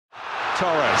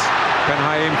Torres.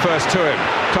 Ben first to him.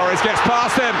 Torres gets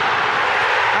past him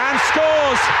and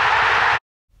scores.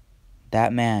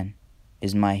 That man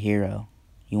is my hero.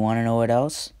 You want to know what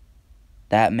else?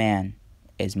 That man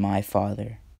is my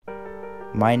father.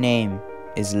 My name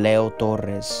is Leo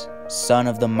Torres, son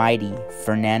of the mighty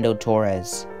Fernando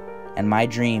Torres. And my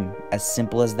dream, as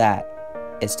simple as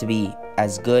that, is to be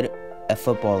as good a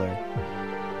footballer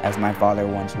as my father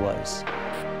once was.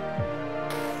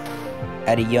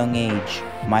 At a young age,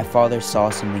 my father saw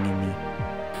something in me.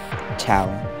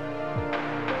 Talent.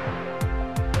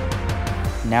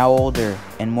 Now older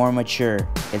and more mature,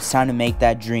 it's time to make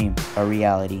that dream a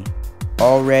reality.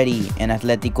 Already in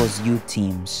Atletico's youth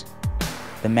teams,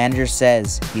 the manager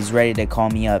says he's ready to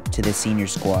call me up to the senior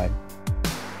squad.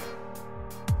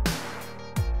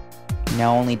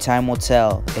 Now only time will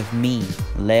tell if me,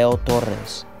 Leo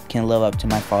Torres, can live up to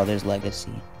my father's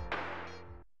legacy.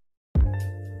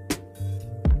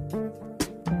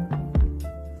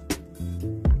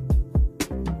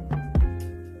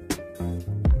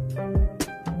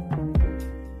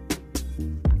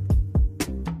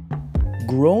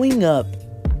 Growing up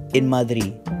in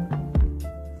Madrid,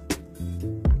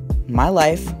 my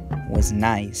life was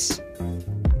nice.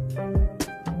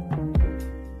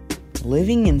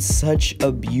 Living in such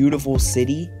a beautiful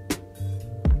city,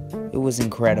 it was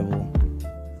incredible.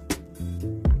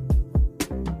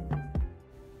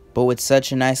 But with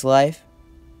such a nice life,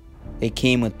 it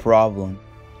came with problems.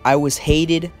 I was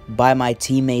hated by my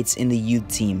teammates in the youth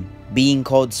team, being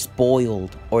called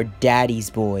spoiled or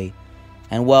daddy's boy.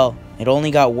 And well, it only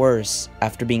got worse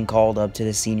after being called up to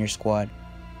the senior squad.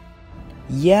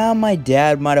 Yeah, my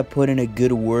dad might have put in a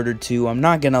good word or two, I'm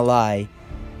not gonna lie.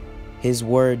 His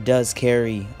word does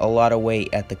carry a lot of weight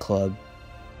at the club.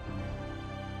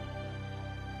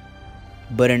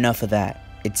 But enough of that.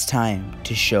 It's time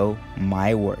to show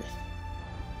my worth.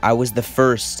 I was the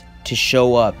first to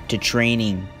show up to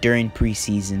training during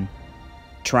preseason,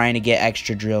 trying to get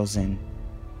extra drills in.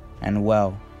 And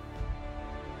well,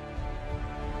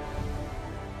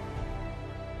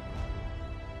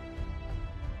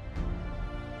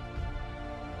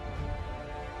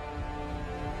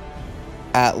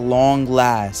 at long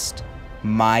last,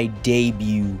 my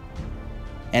debut,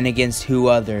 and against who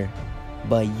other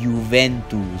but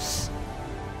Juventus.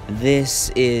 This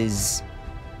is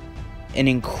an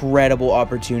incredible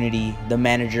opportunity the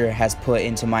manager has put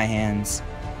into my hands.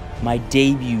 My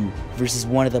debut versus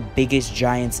one of the biggest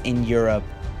giants in Europe,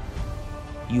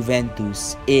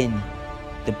 Juventus, in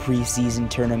the preseason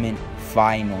tournament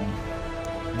final.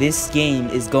 This game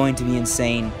is going to be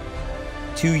insane.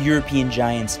 Two European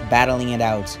giants battling it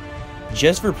out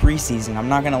just for preseason. I'm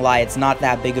not gonna lie, it's not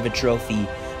that big of a trophy,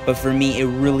 but for me it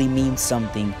really means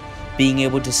something. Being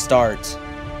able to start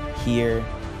here,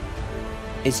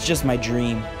 it's just my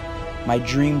dream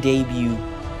debut,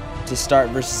 to start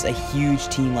versus a huge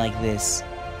team like this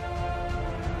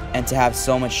and to have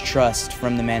so much trust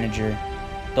from the manager.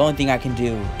 The only thing I can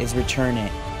do is return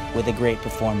it with a great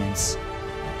performance.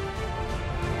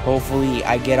 Hopefully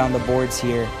I get on the boards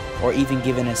here or even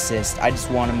give an assist. I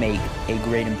just want to make a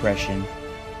great impression.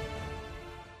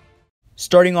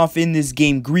 Starting off in this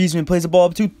game, Griezmann plays the ball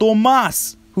up to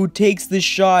Tomas, who takes the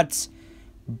shot,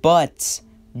 but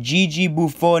Gigi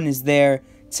Buffon is there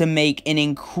to make an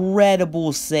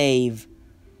incredible save.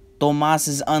 Tomas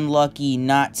is unlucky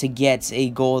not to get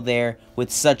a goal there with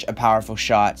such a powerful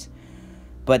shot,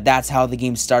 but that's how the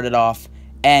game started off,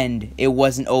 and it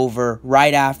wasn't over.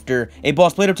 Right after, a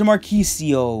ball's played up to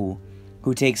Marquisio,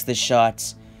 who takes the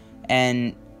shot,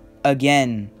 and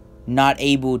again, not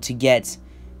able to get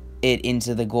it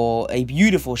into the goal. A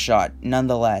beautiful shot,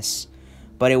 nonetheless,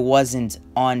 but it wasn't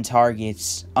on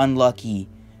target. Unlucky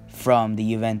from the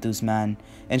Juventus man.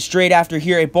 And straight after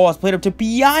here, a ball is played up to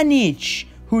Pjanic,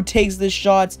 who takes the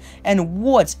shot, and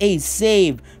what a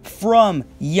save from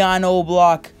Jan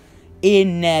Oblak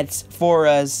in net for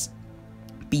us.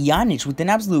 Pjanic with an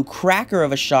absolute cracker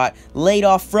of a shot, laid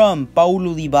off from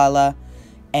Paulo Dybala,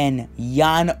 and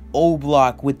Jan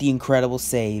Oblak with the incredible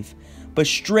save. But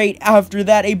straight after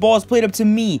that, a ball is played up to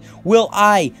me. Will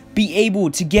I be able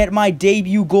to get my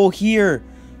debut goal here?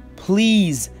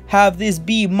 Please have this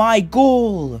be my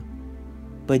goal.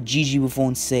 But Gigi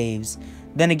Buffon saves.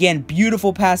 Then again,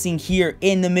 beautiful passing here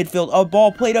in the midfield. A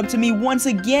ball played up to me once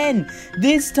again.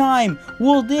 This time,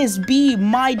 will this be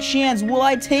my chance? Will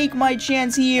I take my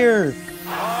chance here?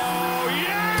 Oh,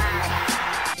 yeah!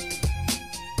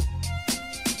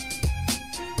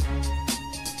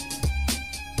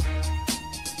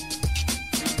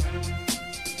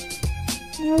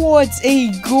 What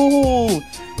a goal!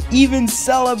 Even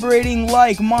celebrating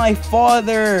like my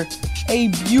father. a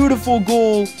beautiful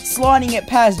goal, slotting it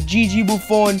past Gigi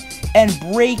Buffon and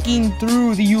breaking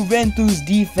through the Juventus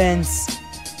defense.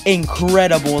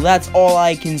 Incredible, that's all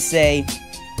I can say.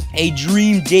 A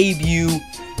dream debut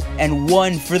and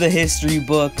one for the history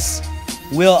books.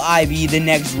 Will I be the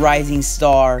next rising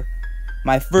star?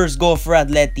 My first goal for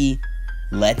Atleti.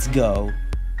 Let's go.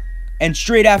 And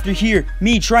straight after here,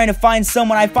 me trying to find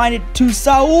someone, I find it to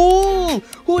Saul,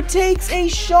 who takes a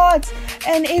shot.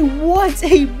 And what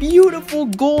a beautiful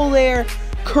goal there.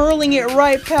 Curling it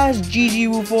right past Gigi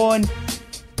Buffon.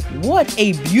 What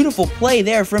a beautiful play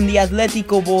there from the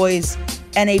Atletico boys.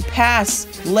 And a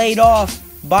pass laid off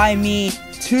by me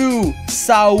to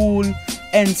Saul.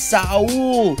 And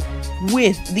Saul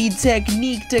with the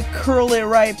technique to curl it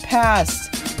right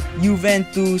past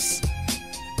Juventus.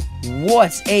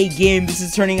 What a game this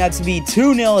is turning out to be.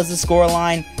 2-0 as the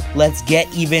scoreline. Let's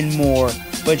get even more.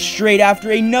 But straight after,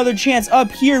 another chance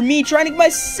up here. Me trying to get my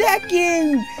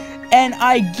second. And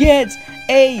I get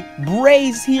a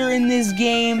brace here in this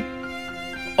game.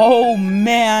 Oh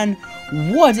man,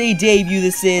 what a debut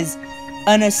this is.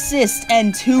 An assist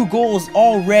and 2 goals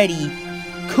already.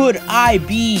 Could I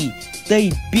be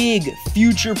the big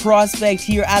future prospect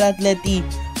here at Atleti?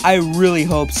 I really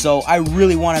hope so. I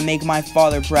really want to make my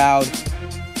father proud.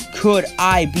 Could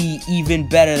I be even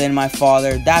better than my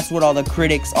father? That's what all the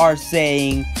critics are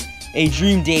saying. A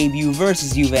dream debut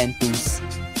versus Juventus.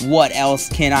 What else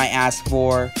can I ask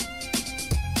for?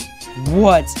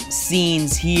 What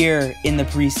scenes here in the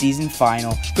preseason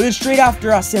final. But then straight after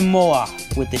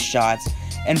Asamoah with the shots.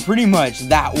 And pretty much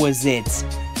that was it.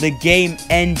 The game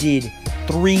ended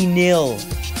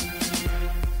 3-0.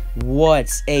 What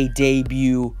a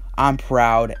debut. I'm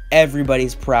proud.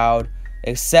 Everybody's proud.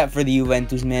 Except for the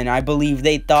Juventus, man. I believe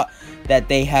they thought that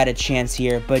they had a chance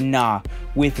here. But nah.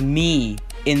 With me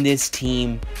in this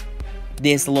team,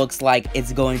 this looks like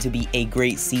it's going to be a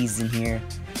great season here.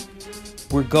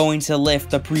 We're going to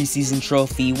lift the preseason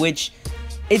trophy, which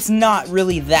it's not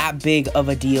really that big of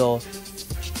a deal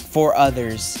for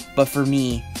others. But for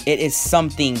me, it is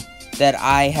something that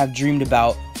I have dreamed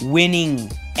about.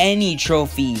 Winning any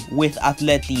trophy with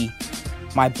Atleti,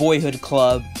 my boyhood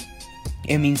club.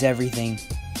 It means everything.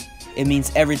 It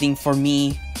means everything for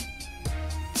me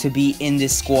to be in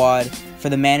this squad, for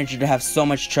the manager to have so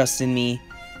much trust in me,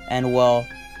 and well,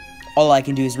 all I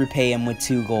can do is repay him with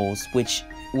 2 goals, which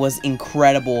was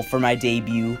incredible for my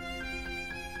debut.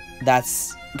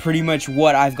 That's pretty much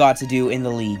what I've got to do in the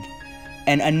league.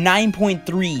 And a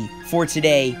 9.3 for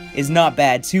today is not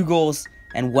bad. 2 goals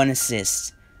and 1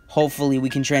 assist. Hopefully we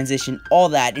can transition all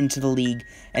that into the league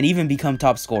and even become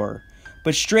top scorer.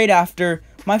 But straight after,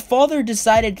 my father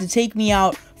decided to take me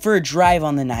out for a drive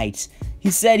on the night.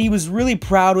 He said he was really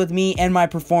proud with me and my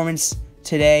performance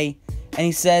today, and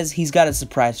he says he's got a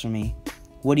surprise for me.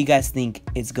 What do you guys think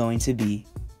it's going to be?